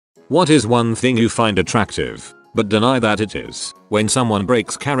What is one thing you find attractive, but deny that it is? When someone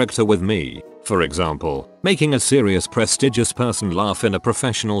breaks character with me, for example, making a serious prestigious person laugh in a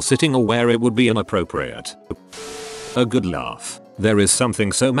professional setting or where it would be inappropriate. A good laugh. There is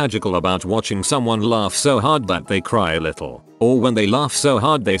something so magical about watching someone laugh so hard that they cry a little, or when they laugh so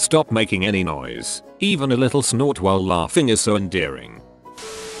hard they stop making any noise. Even a little snort while laughing is so endearing.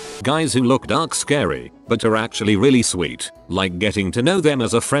 Guys who look dark scary, but are actually really sweet, like getting to know them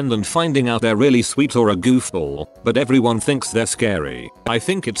as a friend and finding out they're really sweet or a goofball, but everyone thinks they're scary. I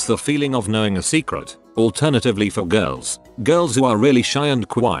think it's the feeling of knowing a secret. Alternatively for girls who are really shy and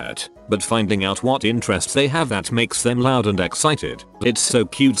quiet, but finding out what interests they have that makes them loud and excited. It's so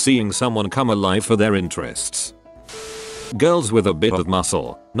cute seeing someone come alive for their interests. Girls with a bit of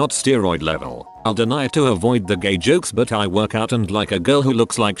muscle, not steroid level. I'll deny it to avoid the gay jokes, but I work out and like a girl who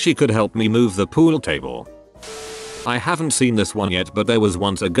looks like she could help me move the pool table. I haven't seen this one yet, but there was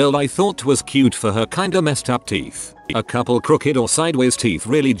once a girl I thought was cute for her kinda messed up teeth. A couple crooked or sideways teeth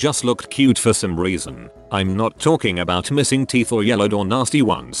really just looked cute for some reason. I'm not talking about missing teeth or yellowed or nasty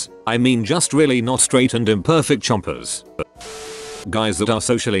ones. I mean just really not straight and imperfect chompers. Guys that are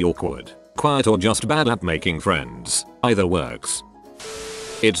socially awkward, quiet or just bad at making friends. Either works.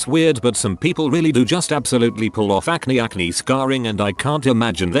 It's weird, but some people really do just absolutely pull off acne scarring, and I can't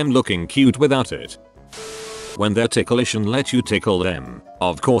imagine them looking cute without it. When they're ticklish and let you tickle them.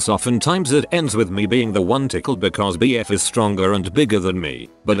 Of course oftentimes it ends with me being the one tickled because BF is stronger and bigger than me,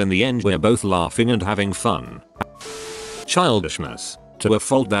 but in the end we're both laughing and having fun. Childishness. To a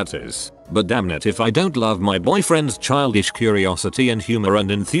fault that is. But damn it if I don't love my boyfriend's childish curiosity and humor and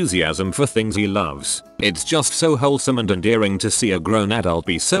enthusiasm for things he loves. It's just so wholesome and endearing to see a grown adult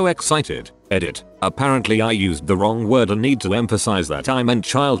be so excited. Edit. Apparently I used the wrong word and need to emphasize that I meant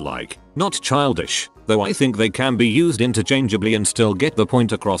childlike, not childish, though I think they can be used interchangeably and still get the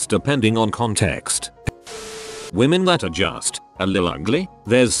point across depending on context. Women that are just a little ugly?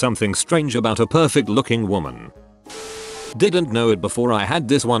 There's something strange about a perfect looking woman. Didn't know it before I had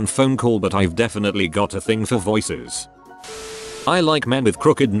this one phone call, but I've definitely got a thing for voices. I like men with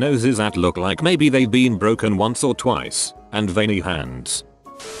crooked noses that look like maybe they've been broken once or twice, and veiny hands.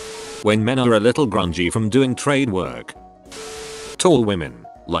 When men are a little grungy from doing trade work. Tall women,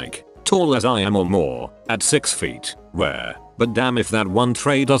 like tall as I am or more, at 6 feet, rare, but damn if that one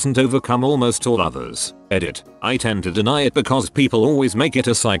trait doesn't overcome almost all others. Edit. I tend to deny it because people always make it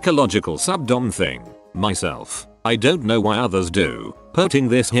a psychological subdom thing. Myself, I don't know why others do. Putting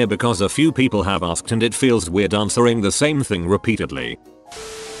this here because a few people have asked and it feels weird answering the same thing repeatedly.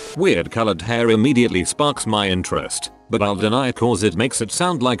 Weird colored hair immediately sparks my interest, but I'll deny it cause it makes it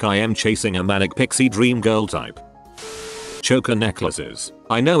sound like I am chasing a manic pixie dream girl type. Choker necklaces.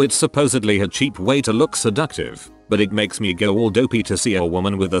 I know it's supposedly a cheap way to look seductive, but it makes me go all dopey to see a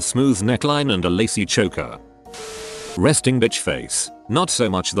woman with a smooth neckline and a lacy choker. Resting bitch face. Not so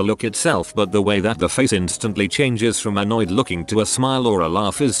much the look itself, but the way that the face instantly changes from annoyed looking to a smile or a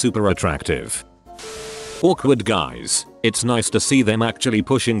laugh is super attractive. Awkward guys. It's nice to see them actually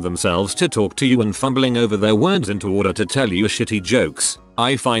pushing themselves to talk to you and fumbling over their words into order to tell you shitty jokes.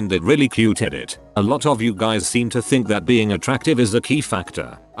 I find it really cute. Edit. A lot of you guys seem to think that being attractive is a key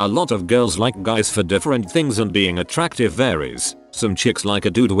factor. A lot of girls like guys for different things and being attractive varies. Some chicks like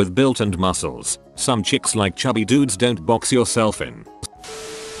a dude with built and muscles. Some chicks like chubby dudes. Don't box yourself in.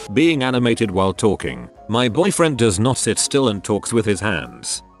 Being animated while talking. My boyfriend does not sit still and talks with his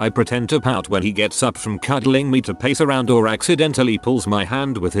hands. I pretend to pout when he gets up from cuddling me to pace around or accidentally pulls my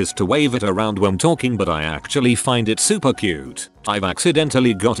hand with his to wave it around when talking, but I actually find it super cute. I've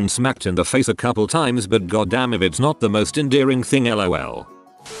accidentally gotten smacked in the face a couple times, but goddamn if it's not the most endearing thing, lol.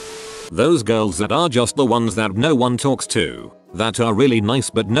 Those girls that are just the ones that no one talks to. That are really nice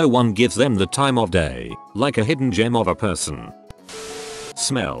but no one gives them the time of day. Like a hidden gem of a person.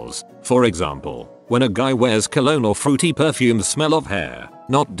 Smells. For example, when a guy wears cologne or fruity perfume, smell of hair.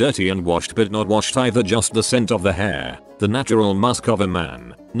 Not dirty and washed but not washed either, just the scent of the hair. The natural musk of a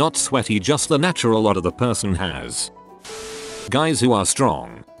man. Not sweaty, just the natural odor the person has. Guys who are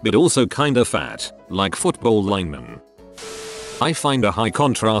strong, but also kinda fat, like football linemen. I find a high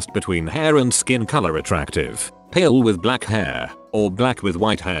contrast between hair and skin color attractive. Pale with black hair, or black with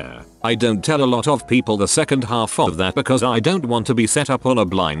white hair. I don't tell a lot of people the second half of that because I don't want to be set up on a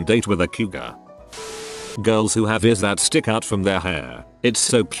blind date with a cougar. Girls who have ears that stick out from their hair. It's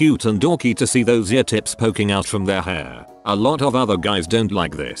so cute and dorky to see those ear tips poking out from their hair. A lot of other guys don't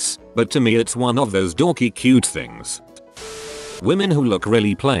like this, but to me it's one of those dorky cute things. Women who look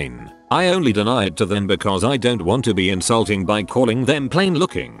really plain. I only deny it to them because I don't want to be insulting by calling them plain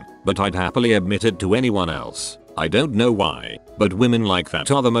looking, but I'd happily admit it to anyone else. I don't know why, but women like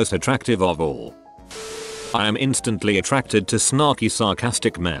that are the most attractive of all. I am instantly attracted to snarky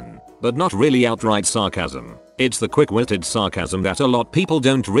sarcastic men, but not really outright sarcasm. It's the quick-witted sarcasm that a lot people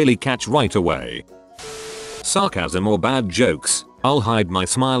don't really catch right away. Sarcasm or bad jokes, I'll hide my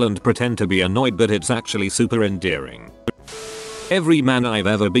smile and pretend to be annoyed, but it's actually super endearing. Every man I've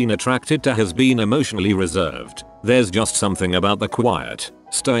ever been attracted to has been emotionally reserved. There's just something about the quiet,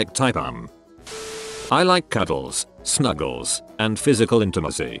 stoic type. I like cuddles, snuggles, and physical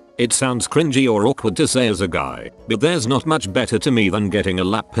intimacy. It sounds cringy or awkward to say as a guy, but there's not much better to me than getting a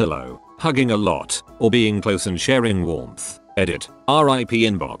lap pillow, hugging a lot, or being close and sharing warmth. Edit. RIP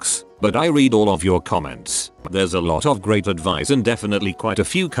inbox. But I read all of your comments. There's a lot of great advice and definitely quite a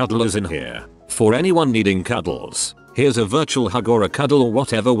few cuddlers in here. For anyone needing cuddles, here's a virtual hug or a cuddle or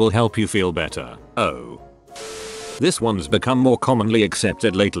whatever will help you feel better. Oh. This one's become more commonly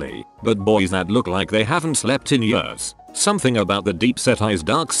accepted lately, but boys that look like they haven't slept in years. Something about the deep set eyes,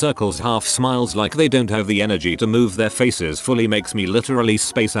 dark circles, half smiles like they don't have the energy to move their faces fully makes me literally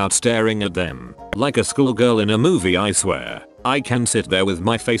space out staring at them. Like a schoolgirl in a movie, I swear. I can sit there with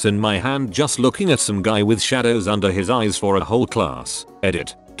my face in my hand just looking at some guy with shadows under his eyes for a whole class.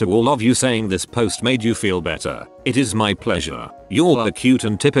 Edit. To all of you saying this post made you feel better, it is my pleasure. You are cute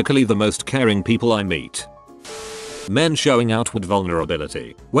and typically the most caring people I meet. Men showing outward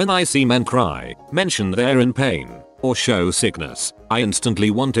vulnerability. When I see men cry, mention they're in pain, or show sickness, I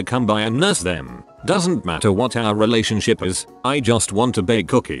instantly want to come by and nurse them. Doesn't matter what our relationship is, I just want to bake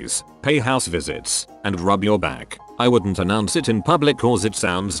cookies, pay house visits, and rub your back. I wouldn't announce it in public cause it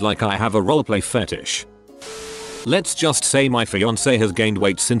sounds like I have a roleplay fetish. Let's just say my fiance has gained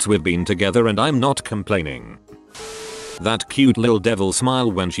weight since we've been together and I'm not complaining. That cute little devil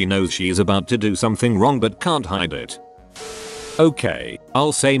smile when she knows she's about to do something wrong but can't hide it. Okay,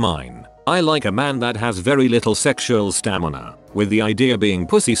 I'll say mine. I like a man that has very little sexual stamina, with the idea being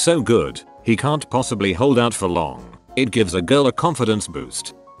pussy so good, he can't possibly hold out for long. It gives a girl a confidence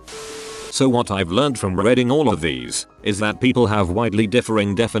boost. So what I've learned from reading all of these is that people have widely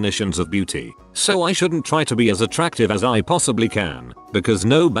differing definitions of beauty. So I shouldn't try to be as attractive as I possibly can, because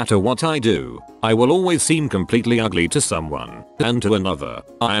no matter what I do, I will always seem completely ugly to someone, and to another,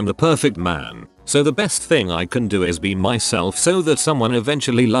 I am the perfect man. So the best thing I can do is be myself so that someone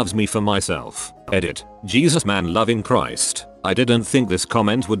eventually loves me for myself. Edit. Jesus man loving Christ. I didn't think this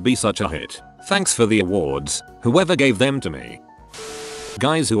comment would be such a hit. Thanks for the awards, whoever gave them to me.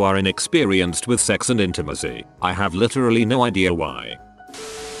 Guys who are inexperienced with sex and intimacy. I have literally no idea why.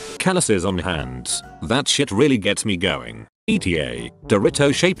 Calluses on hands. That shit really gets me going. ETA.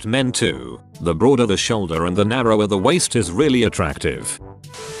 Dorito shaped men too. The broader the shoulder and the narrower the waist is really attractive.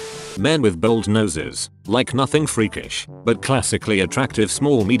 Men with bold noses. Like nothing freakish, but classically attractive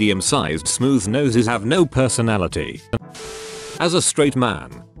small medium-sized smooth noses have no personality. As a straight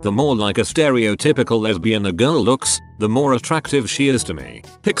man, the more like a stereotypical lesbian a girl looks, the more attractive she is to me.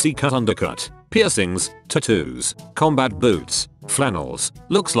 Pixie cut undercut, piercings, tattoos, combat boots, flannels,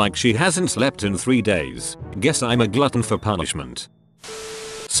 looks like she hasn't slept in 3 days. Guess I'm a glutton for punishment.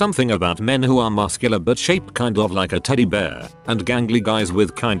 Something about men who are muscular but shaped kind of like a teddy bear, and gangly guys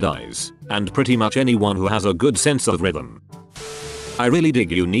with kind eyes, and pretty much anyone who has a good sense of rhythm. I really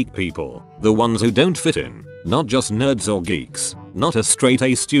dig unique people, the ones who don't fit in, not just nerds or geeks, not a straight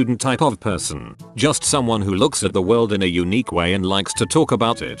A student type of person, just someone who looks at the world in a unique way and likes to talk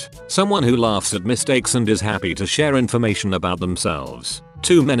about it, someone who laughs at mistakes and is happy to share information about themselves.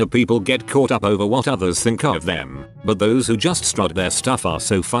 Too many people get caught up over what others think of them, but those who just strut their stuff are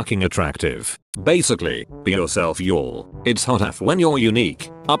so fucking attractive. Basically, be yourself y'all. It's hot AF when you're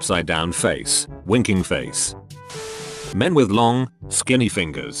unique, upside down face, winking face. Men with long, skinny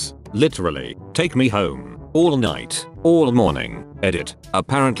fingers. Literally, take me home. All night, all morning. Edit.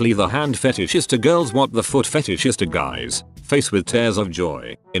 Apparently the hand fetish is to girls what the foot fetish is to guys. Face with tears of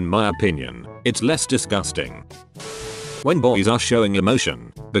joy. In my opinion, it's less disgusting. When boys are showing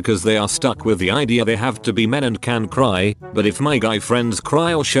emotion, because they are stuck with the idea they have to be men and can cry, but if my guy friends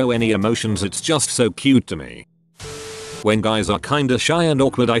cry or show any emotions it's just so cute to me. When guys are kinda shy and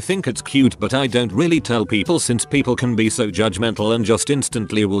awkward I think it's cute, but I don't really tell people since people can be so judgmental and just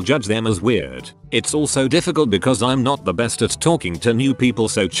instantly will judge them as weird. It's also difficult because I'm not the best at talking to new people,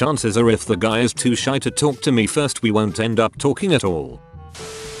 so chances are if the guy is too shy to talk to me first we won't end up talking at all.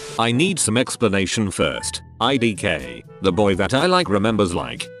 I need some explanation first. IDK. The boy that I like remembers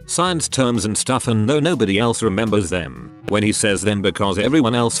like science terms and stuff, and though nobody else remembers them when he says them because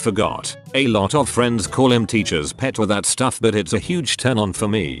everyone else forgot. A lot of friends call him teacher's pet or that stuff, but it's a huge turn on for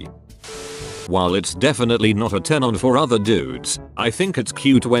me. While it's definitely not a turn on for other dudes, I think it's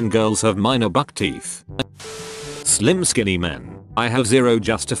cute when girls have minor buck teeth. Slim skinny men. I have zero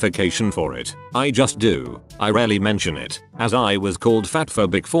justification for it. I just do. I rarely mention it, as I was called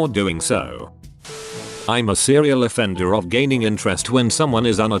fatphobic for doing so. I'm a serial offender of gaining interest when someone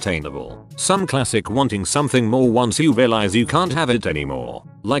is unattainable. Some classic wanting something more once you realize you can't have it anymore.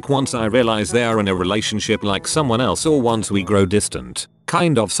 Like once I realize they are in a relationship like someone else, or once we grow distant.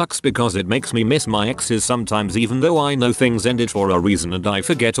 Kind of sucks because it makes me miss my exes sometimes, even though I know things ended for a reason and I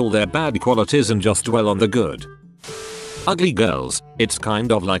forget all their bad qualities and just dwell on the good. Ugly girls. It's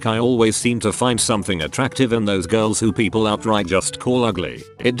kind of like I always seem to find something attractive in those girls who people outright just call ugly.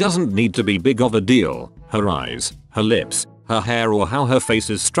 It doesn't need to be big of a deal. Her eyes, her lips, her hair, or how her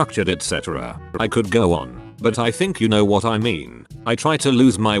face is structured, etc. I could go on, but I think you know what I mean. I try to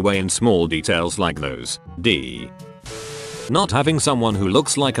lose my way in small details like those. Not having someone who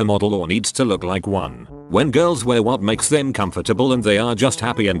looks like a model or needs to look like one. When girls wear what makes them comfortable and they are just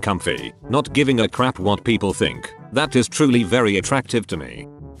happy and comfy, not giving a crap what people think. That is truly very attractive to me.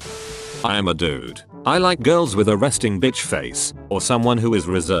 I am a dude. I like girls with a resting bitch face, or someone who is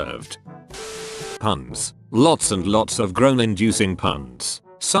reserved. Puns. Lots and lots of groan-inducing puns.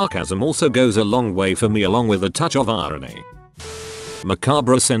 Sarcasm also goes a long way for me, along with a touch of irony.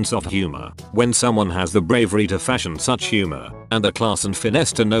 Macabre sense of humor. When someone has the bravery to fashion such humor, and the class and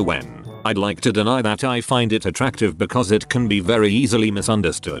finesse to know when I'd like to deny that I find it attractive because it can be very easily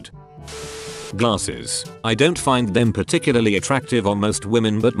misunderstood. Glasses. I don't find them particularly attractive on most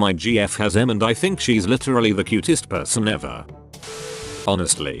women, but my GF has them and I think she's literally the cutest person ever.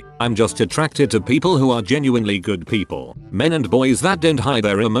 Honestly, I'm just attracted to people who are genuinely good people. Men and boys that don't hide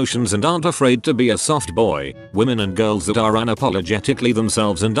their emotions and aren't afraid to be a soft boy. Women and girls that are unapologetically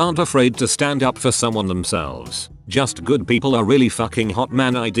themselves and aren't afraid to stand up for someone themselves. Just good people are really fucking hot,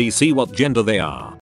 man. I see what gender they are.